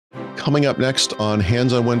Coming up next on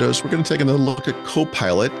Hands on Windows, we're going to take another look at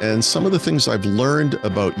Copilot and some of the things I've learned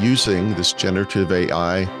about using this generative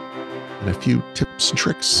AI and a few tips and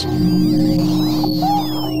tricks.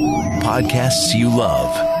 Podcasts you love.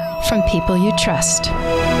 From people you trust.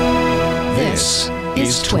 This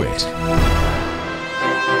is TWiT.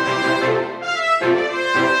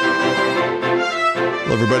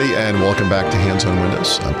 Hello, everybody, and welcome back to Hands on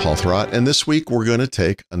Windows. I'm Paul Thurrott, and this week we're going to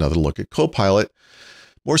take another look at Copilot.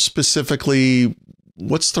 More specifically,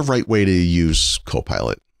 what's the right way to use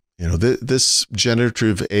Copilot? You know, this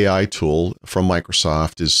generative AI tool from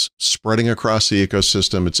Microsoft is spreading across the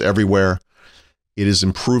ecosystem. It's everywhere. It is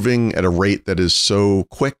improving at a rate that is so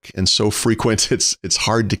quick and so frequent, it's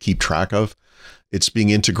hard to keep track of. It's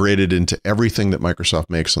being integrated into everything that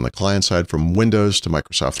Microsoft makes on the client side, from Windows to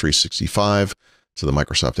Microsoft 365 to the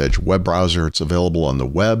Microsoft Edge web browser. It's available on the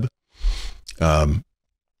web.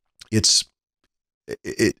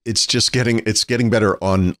 It's just getting better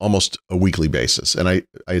on almost a weekly basis. And I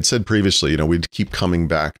had said previously, you know, we'd keep coming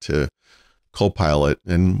back to Copilot,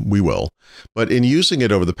 and we will. But in using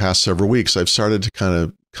it over the past several weeks, I've started to kind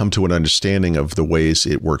of come to an understanding of the ways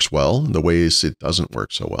it works well and the ways it doesn't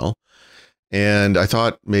work so well. And I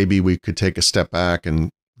thought maybe we could take a step back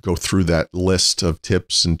and go through that list of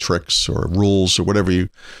tips and tricks or rules or whatever you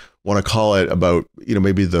want to call it about, you know,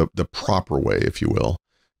 maybe the proper way, if you will,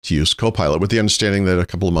 to use Copilot, with the understanding that a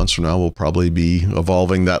couple of months from now, we'll probably be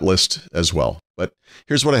evolving that list as well. But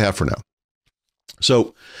here's what I have for now.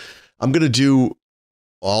 So I'm going to do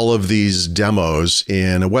all of these demos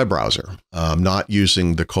in a web browser, not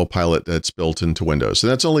using the Copilot that's built into Windows.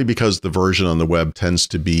 And that's only because the version on the web tends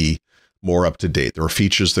to be more up to date. There are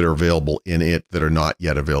features that are available in it that are not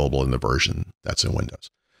yet available in the version that's in Windows.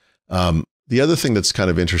 The other thing that's kind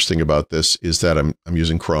of interesting about this is that I'm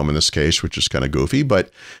using Chrome in this case, which is kind of goofy, but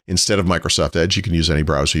instead of Microsoft Edge, you can use any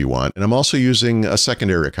browser you want. And I'm also using a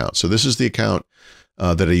secondary account. So this is the account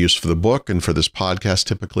that I use for the book and for this podcast.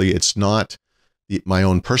 Typically, it's not my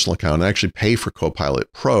own personal account. I actually pay for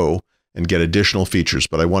Copilot Pro and get additional features,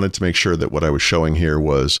 but I wanted to make sure that what I was showing here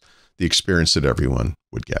was the experience that everyone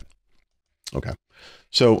would get. Okay.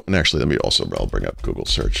 So, and actually, I'll bring up Google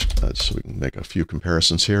search so we can make a few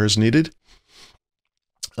comparisons here as needed.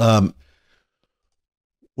 When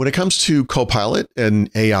it comes to Copilot and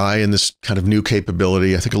AI and this kind of new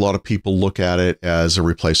capability, I think a lot of people look at it as a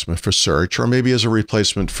replacement for search, or maybe as a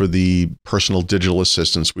replacement for the personal digital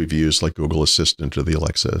assistants we've used, like Google Assistant or the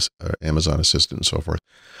Alexa, Amazon Assistant, and so forth.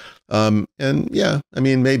 And yeah, I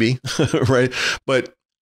mean, maybe, right? But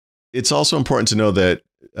it's also important to know that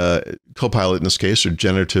Copilot in this case, or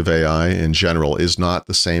generative AI in general, is not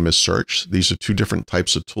the same as search. These are two different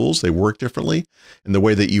types of tools. They work differently, and the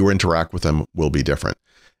way that you interact with them will be different.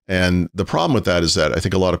 And the problem with that is that I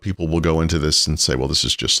think a lot of people will go into this and say, well, this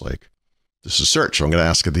is search. So I'm going to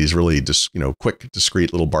ask these really just, quick,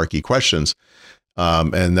 discrete little barky questions.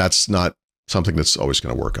 And that's not something that's always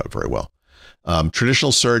going to work out very well.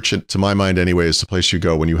 Traditional search, to my mind anyway, is the place you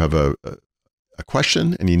go when you have a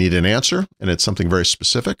question and you need an answer, and it's something very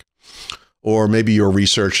specific, or maybe you're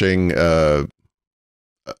researching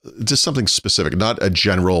just something specific, not a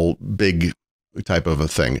general big type of a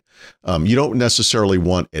thing. You don't necessarily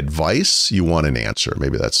want advice, you want an answer.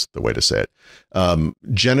 Maybe that's the way to say it.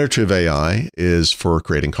 Generative AI is for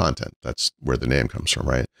creating content. That's where the name comes from,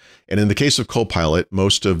 right? And in the case of Copilot,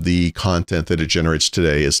 most of the content that it generates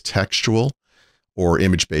today is textual or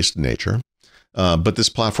image-based in nature. But this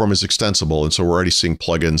platform is extensible, and so we're already seeing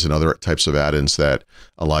plugins and other types of add-ins that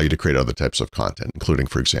allow you to create other types of content, including,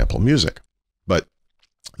 for example, music. But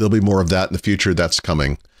there'll be more of that in the future. That's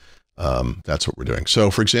coming. That's what we're doing. So,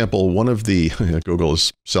 for example, one of the Google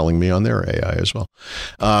is selling me on their AI as well.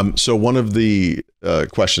 So one of the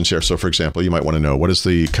questions here. So, for example, you might want to know, what is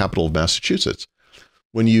the capital of Massachusetts?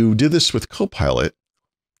 When you do this with Copilot,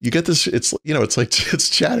 you get this, it's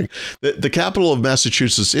chatting. The capital of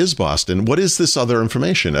Massachusetts is Boston. What is this other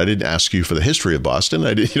information? I didn't ask you for the history of Boston.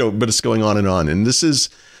 I did, but it's going on. And this is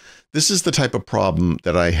the type of problem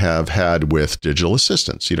that I have had with digital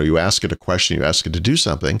assistants. You ask it a question, you ask it to do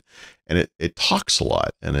something, and it talks a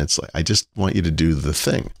lot. And it's like, I just want you to do the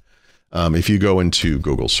thing. If you go into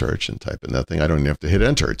Google search and type in that thing, I don't even have to hit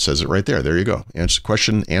enter. It says it right there. There you go.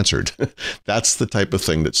 Question answered. That's the type of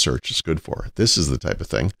thing that search is good for. This is the type of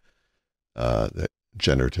thing that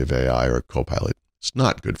generative AI or Copilot is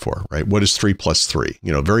not good for, right? What is 3 plus 3?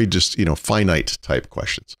 Very just, finite type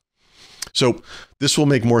questions. So this will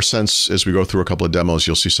make more sense as we go through a couple of demos.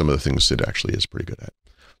 You'll see some of the things it actually is pretty good at.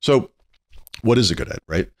 So what is it good at,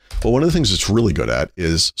 right? Well, one of the things it's really good at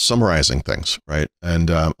is summarizing things, right?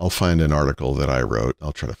 And I'll find an article that I wrote.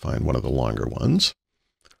 I'll try to find one of the longer ones.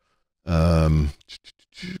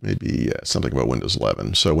 Maybe something about Windows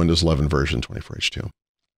 11. So Windows 11 version 24H2.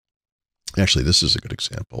 Actually, this is a good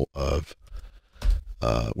example of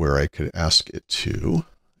where I could ask it to,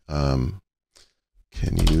 can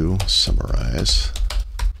you summarize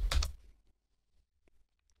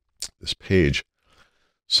this page?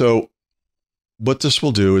 So what this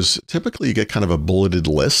will do is typically you get kind of a bulleted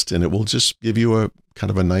list, and it will just give you a kind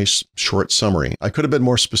of a nice short summary. I could have been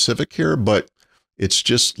more specific here, but it's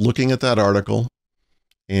just looking at that article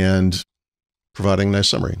and providing a nice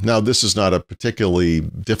summary. Now, this is not a particularly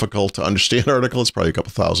difficult to understand article. It's probably a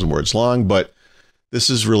couple thousand words long, but this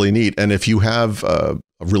is really neat. And if you have a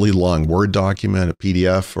really long Word document, a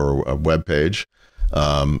PDF, or a web page,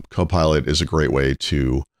 Copilot is a great way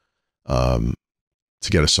to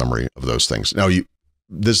get a summary of those things. Now,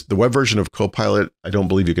 the web version of Copilot, I don't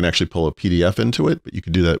believe you can actually pull a PDF into it, but you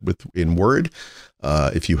can do that in Word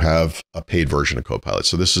if you have a paid version of Copilot.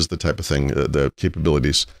 So this is the type of thing, the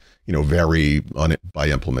capabilities, vary on it by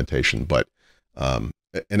implementation, but an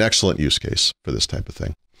excellent use case for this type of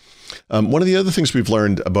thing. One of the other things we've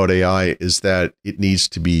learned about AI is that it needs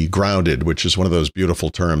to be grounded, which is one of those beautiful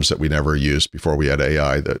terms that we never used before we had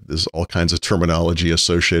AI. That there's all kinds of terminology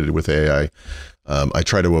associated with AI. I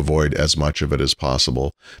try to avoid as much of it as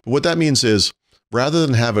possible. But what that means is, rather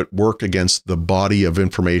than have it work against the body of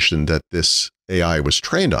information that this AI was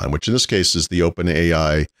trained on, which in this case is the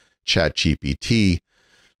OpenAI ChatGPT,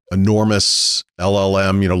 enormous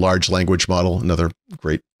LLM, large language model, another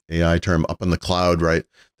great AI term, up in the cloud, right?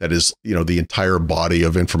 That is, the entire body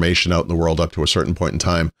of information out in the world up to a certain point in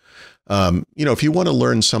time. If you want to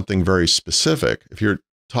learn something very specific, if you're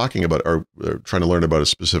talking about or trying to learn about a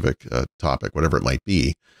specific topic, whatever it might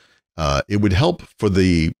be, it would help for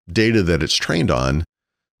the data that it's trained on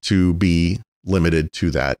to be limited to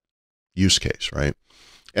that use case, right?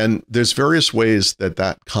 And there's various ways that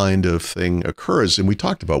that kind of thing occurs. And we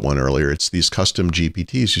talked about one earlier. It's these custom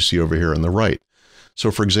GPTs you see over here on the right.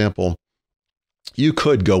 So for example, you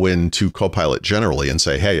could go into Copilot generally and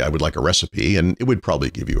say, hey, I would like a recipe, and it would probably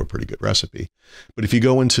give you a pretty good recipe. But if you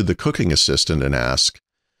go into the cooking assistant and ask,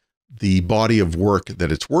 the body of work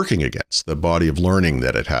that it's working against, the body of learning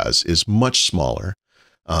that it has, is much smaller.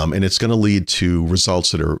 And it's going to lead to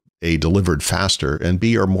results that are A, delivered faster, and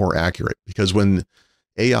B, are more accurate. Because when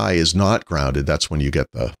AI is not grounded, that's when you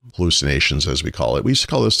get the hallucinations, as we call it. We used to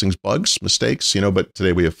call those things bugs, mistakes, but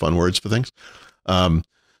today we have fun words for things.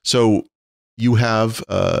 So you have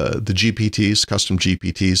the GPTs, custom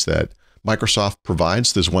GPTs that Microsoft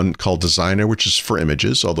provides. There's one called Designer, which is for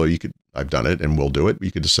images, although I've done it and will do it.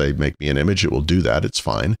 You could just say, make me an image. It will do that. It's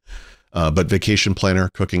fine. But vacation planner,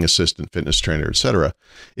 cooking assistant, fitness trainer, etc.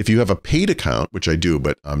 If you have a paid account, which I do,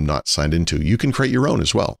 but I'm not signed into, you can create your own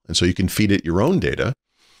as well. And so you can feed it your own data.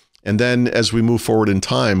 And then as we move forward in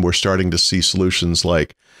time, we're starting to see solutions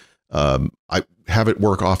like I have it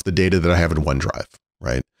work off the data that I have in OneDrive,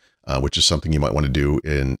 right? Which is something you might want to do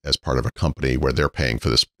as part of a company where they're paying for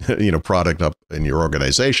this, product up in your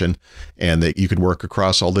organization, and that you can work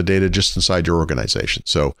across all the data just inside your organization.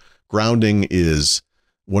 So grounding is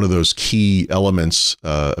one of those key elements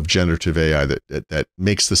of generative AI that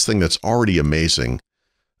makes this thing that's already amazing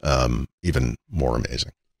even more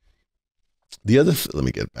amazing. The other, let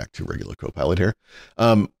me get back to regular Copilot here.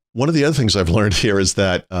 One of the other things I've learned here is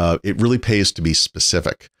that it really pays to be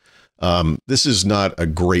specific. This is not a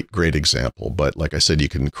great example, but like I said, you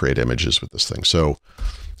can create images with this thing. So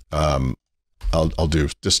I'll do,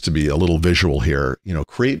 just to be a little visual here,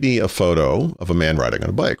 create me a photo of a man riding on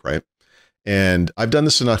a bike, right? And I've done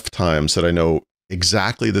this enough times that I know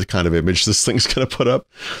exactly the kind of image this thing's going to put up,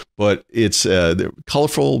 but it's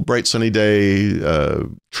colorful, bright, sunny day,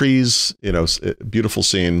 trees, beautiful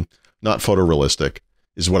scene, not photorealistic,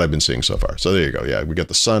 is what I've been seeing so far. So there you go. Yeah, we got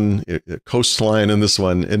the sun, coastline in this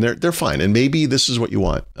one, and they're fine. And maybe this is what you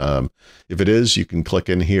want. If it is, you can click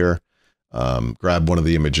in here, grab one of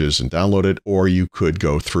the images and download it, or you could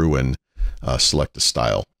go through and select a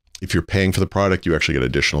style. If you're paying for the product, you actually get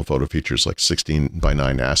additional photo features like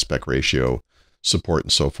 16:9 aspect ratio support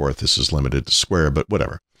and so forth. This is limited to square, but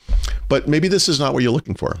whatever. But maybe this is not what you're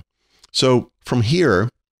looking for. So from here,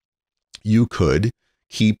 you could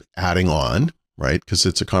keep adding on, right? Because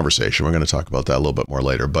it's a conversation. We're going to talk about that a little bit more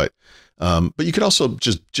later, but you could also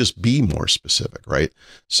just be more specific, right?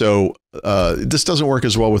 So this doesn't work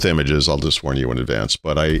as well with images. I'll just warn you in advance,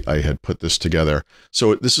 but I had put this together.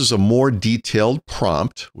 So this is a more detailed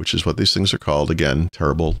prompt, which is what these things are called. Again,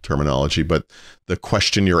 terrible terminology, but the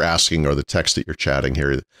question you're asking or the text that you're chatting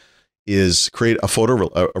here is create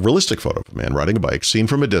a realistic photo of a man riding a bike seen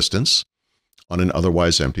from a distance on an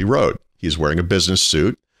otherwise empty road. He's wearing a business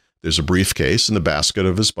suit. There's a briefcase in the basket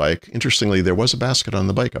of his bike. Interestingly, there was a basket on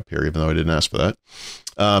the bike up here, even though I didn't ask for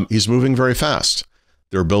that. He's moving very fast.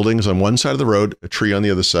 There are buildings on one side of the road, a tree on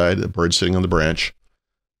the other side, a bird sitting on the branch.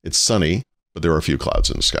 It's sunny, but there are a few clouds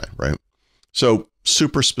in the sky, right? So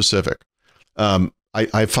super specific.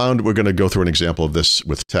 I found, we're going to go through an example of this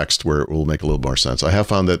with text where it will make a little more sense. I have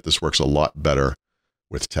found that this works a lot better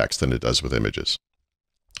with text than it does with images.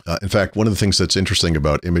 In fact, one of the things that's interesting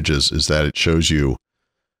about images is that it shows you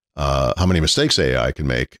how many mistakes AI can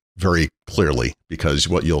make very clearly, because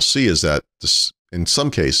what you'll see is that this, in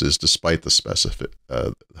some cases, despite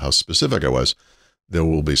the how specific I was, there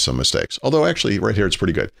will be some mistakes. Although actually right here, it's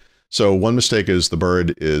pretty good. So one mistake is the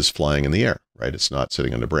bird is flying in the air, right? It's not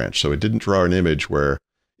sitting on a branch. So it didn't draw an image where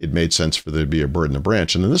it made sense for there to be a bird in a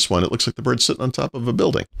branch. And in this one, it looks like the bird's sitting on top of a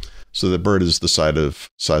building. So the bird is the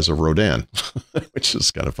size of Rodin, which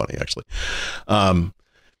is kind of funny, actually.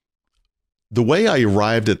 The way I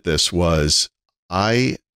arrived at this was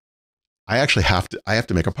I actually have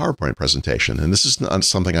to make a PowerPoint presentation. And this is not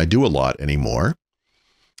something I do a lot anymore.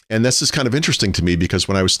 And this is kind of interesting to me because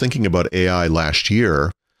when I was thinking about AI last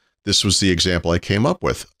year, this was the example I came up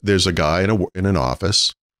with. There's a guy in an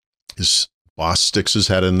office. His boss sticks his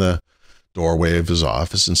head in the doorway of his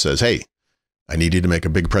office and says, "Hey, I need you to make a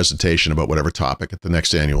big presentation about whatever topic at the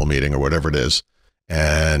next annual meeting or whatever it is.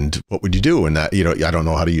 And what would you do?" And that, I don't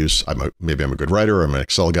know how to use, maybe I'm a good writer, I'm an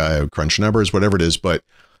Excel guy, I crunch numbers, whatever it is, but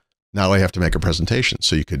now I have to make a presentation.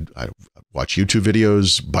 So you could watch YouTube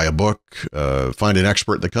videos, buy a book, find an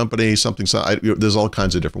expert in the company, there's all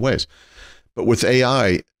kinds of different ways. But with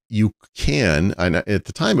AI, you can, and at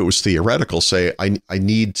the time it was theoretical, say, I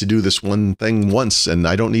need to do this one thing once and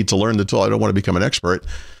I don't need to learn the tool. I don't want to become an expert.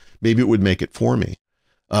 Maybe it would make it for me.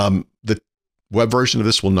 The web version of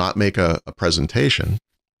this will not make a presentation,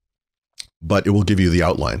 but it will give you the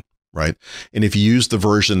outline, right? And if you use the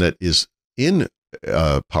version that is in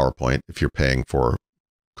PowerPoint, if you're paying for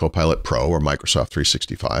Copilot Pro or Microsoft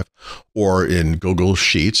 365, or in Google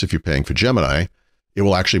Sheets, if you're paying for Gemini, it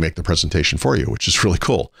will actually make the presentation for you, which is really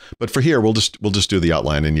cool. But for here, we'll just do the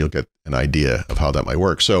outline and you'll get an idea of how that might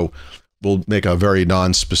work. So we'll make a very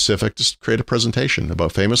non-specific, just create a presentation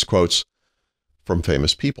about famous quotes from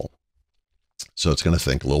famous people. So it's going to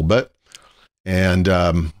think a little bit, and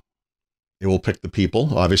it will pick the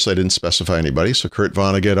people. Obviously, I didn't specify anybody. So Kurt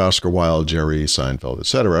Vonnegut, Oscar Wilde, Jerry Seinfeld,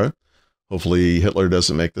 etc. Hopefully Hitler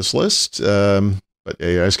doesn't make this list, but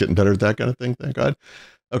AI is getting better at that kind of thing. Thank God.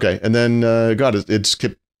 Okay, and then it's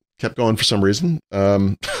kept going for some reason.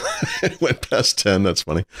 It went past 10. That's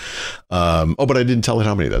funny. But I didn't tell it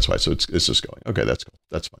how many. That's why. So it's just going. Okay, that's cool.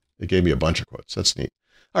 That's fine. It gave me a bunch of quotes. That's neat.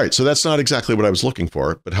 All right, so that's not exactly what I was looking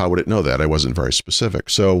for, but how would it know that? I wasn't very specific.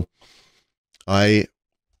 So I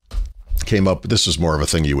came up. This is more of a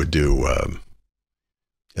thing you would do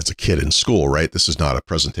as a kid in school, right? This is not a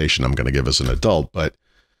presentation I'm going to give as an adult, but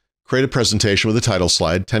create a presentation with a title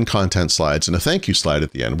slide, 10 content slides, and a thank you slide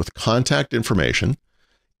at the end with contact information.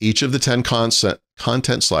 Each of the 10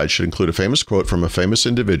 content slides should include a famous quote from a famous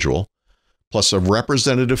individual, plus a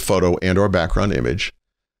representative photo and or background image.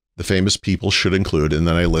 The famous people should include, and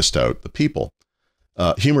then I list out the people.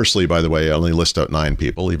 Humorously, by the way, I only list out 9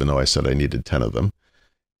 people, even though I said I needed 10 of them.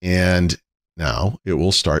 And now it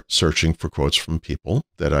will start searching for quotes from people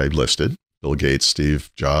that I listed: Bill Gates,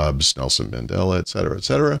 Steve Jobs, Nelson Mandela, et cetera, et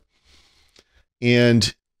cetera.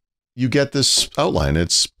 And you get this outline.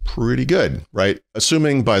 It's pretty good, right?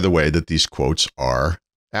 Assuming, by the way, that these quotes are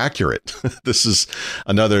accurate. This is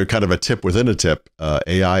another kind of a tip within a tip.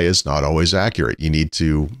 AI is not always accurate. You need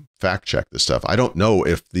to fact check this stuff. I don't know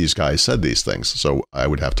if these guys said these things, so I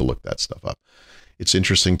would have to look that stuff up. It's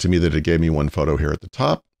interesting to me that it gave me one photo here at the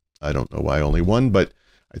top. I don't know why only one, but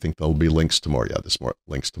I think there'll be links to more. Yeah, there's more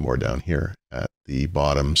links to more down here at the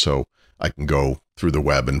bottom. So I can go through the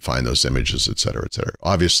web and find those images, et cetera, et cetera.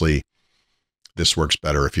 Obviously, this works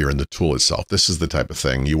better if you're in the tool itself. This is the type of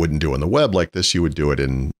thing you wouldn't do on the web like this. You would do it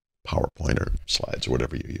in PowerPoint or slides or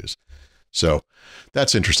whatever you use. So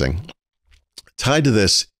that's interesting. Tied to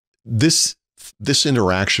this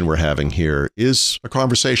interaction we're having here is a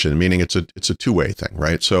conversation, meaning it's a two-way thing,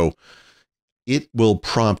 right? So it will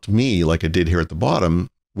prompt me, like I did here at the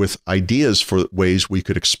bottom, with ideas for ways we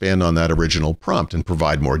could expand on that original prompt and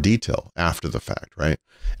provide more detail after the fact, right?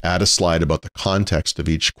 Add a slide about the context of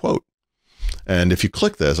each quote. And if you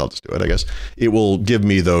click this, I'll just do it, I guess, it will give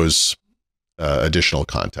me those additional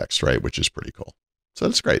context, right? Which is pretty cool. So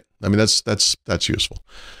that's great. I mean, that's useful.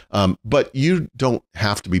 But you don't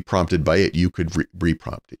have to be prompted by it. You could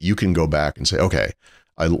re-prompt it. You can go back and say, okay,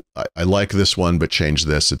 I like this one, but change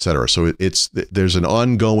this, et cetera. So there's an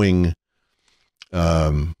ongoing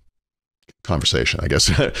conversation, I guess,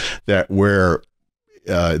 that where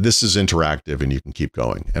this is interactive and you can keep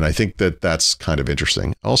going. And I think that that's kind of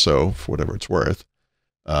interesting. Also, for whatever it's worth,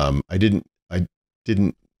 I didn't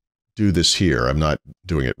do this here. I'm not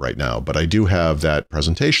doing it right now, but I do have that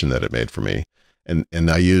presentation that it made for me. And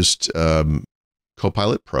I used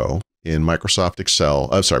Copilot Pro in Microsoft Excel.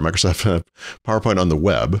 Microsoft PowerPoint on the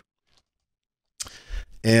web.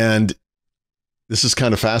 And this is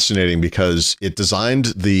kind of fascinating because it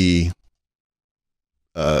designed the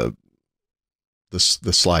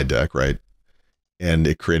slide deck, right? And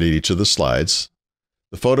it created each of the slides.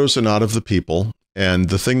 The photos are not of the people. And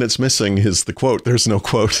the thing that's missing is the quote. There's no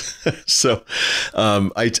quote. So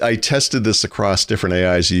I tested this across different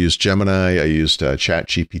AIs. I used Gemini. I used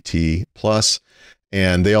ChatGPT Plus,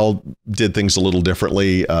 and they all did things a little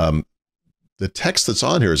differently. The text that's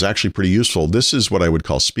on here is actually pretty useful. This is what I would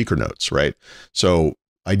call speaker notes, right? So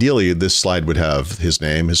ideally, this slide would have his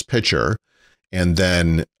name, his picture, and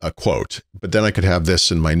then a quote. But then I could have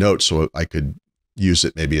this in my notes so I could use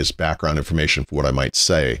it maybe as background information for what I might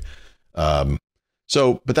say.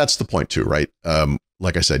 But that's the point too, right?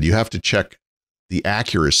 Like I said, you have to check the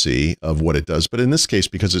accuracy of what it does. But in this case,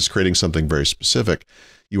 because it's creating something very specific,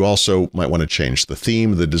 you also might want to change the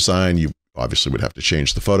theme, the design. You obviously would have to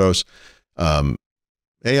change the photos.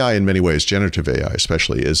 AI in many ways, generative AI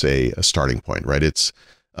especially, is a starting point, right? It's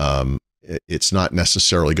not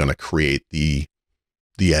necessarily going to create the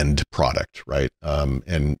end product, right?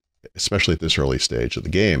 And especially at this early stage of the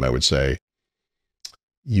game, I would say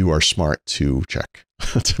you are smart to check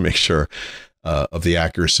to make sure of the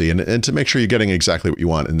accuracy and to make sure you're getting exactly what you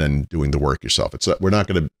want and then doing the work yourself. We're not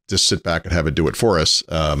going to just sit back and have it do it for us,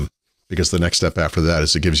 because the next step after that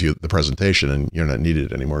is it gives you the presentation and you're not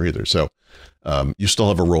needed anymore either. So you still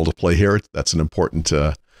have a role to play here. That's an important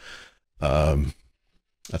element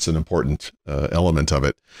of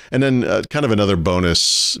it. And then kind of another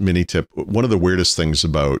bonus mini tip. One of the weirdest things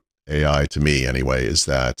about AI, to me anyway, is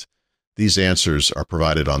that these answers are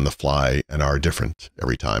provided on the fly and are different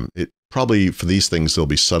every time. It probably, for these things, they'll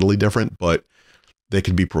be subtly different, but they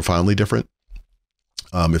can be profoundly different.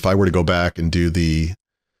 If I were to go back and do the,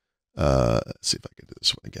 let's see if I can do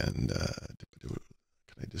this one again.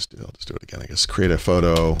 I'll just do it again. I guess create a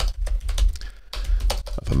photo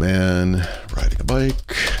of a man riding a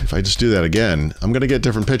bike. If I just do that again, I'm going to get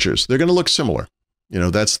different pictures. They're going to look similar. You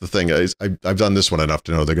know, that's the thing. I've done this one enough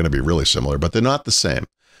to know they're going to be really similar, but they're not the same.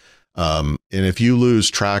 And if you lose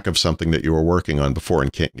track of something that you were working on before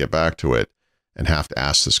and can't get back to it and have to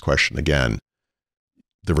ask this question again,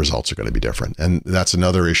 the results are going to be different. And that's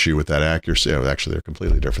another issue with that accuracy. Actually, they're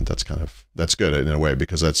completely different. That's good in a way,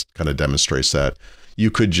 because that's kind of demonstrates that you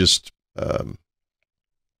could just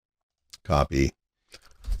copy,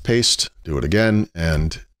 paste, do it again.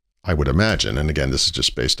 And I would imagine, and again, this is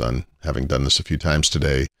just based on having done this a few times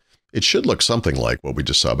today, it should look something like what we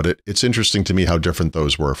just saw, but it's interesting to me how different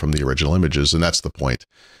those were from the original images. And that's the point.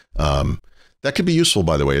 That could be useful,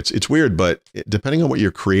 by the way. It's weird, but depending on what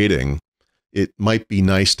you're creating, it might be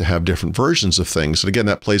nice to have different versions of things. And again,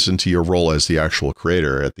 that plays into your role as the actual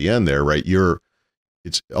creator at the end there, right?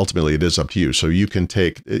 Ultimately it is up to you. So you can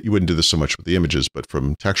you wouldn't do this so much with the images, but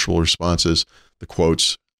from textual responses, the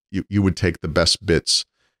quotes, you would take the best bits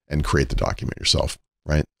and create the document yourself,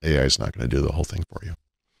 right? AI is not going to do the whole thing for you.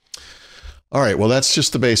 All right, well, that's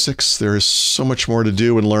just the basics. There's so much more to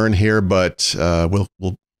do and learn here, but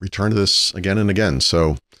we'll return to this again and again.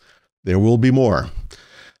 So there will be more.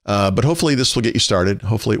 But hopefully this will get you started.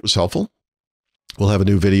 Hopefully it was helpful. We'll have a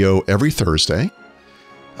new video every Thursday.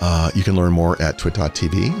 You can learn more at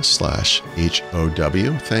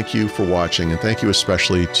twit.tv/HOW. Thank you for watching, and thank you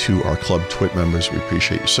especially to our Club Twit members. We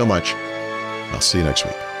appreciate you so much. I'll see you next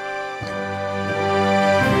week.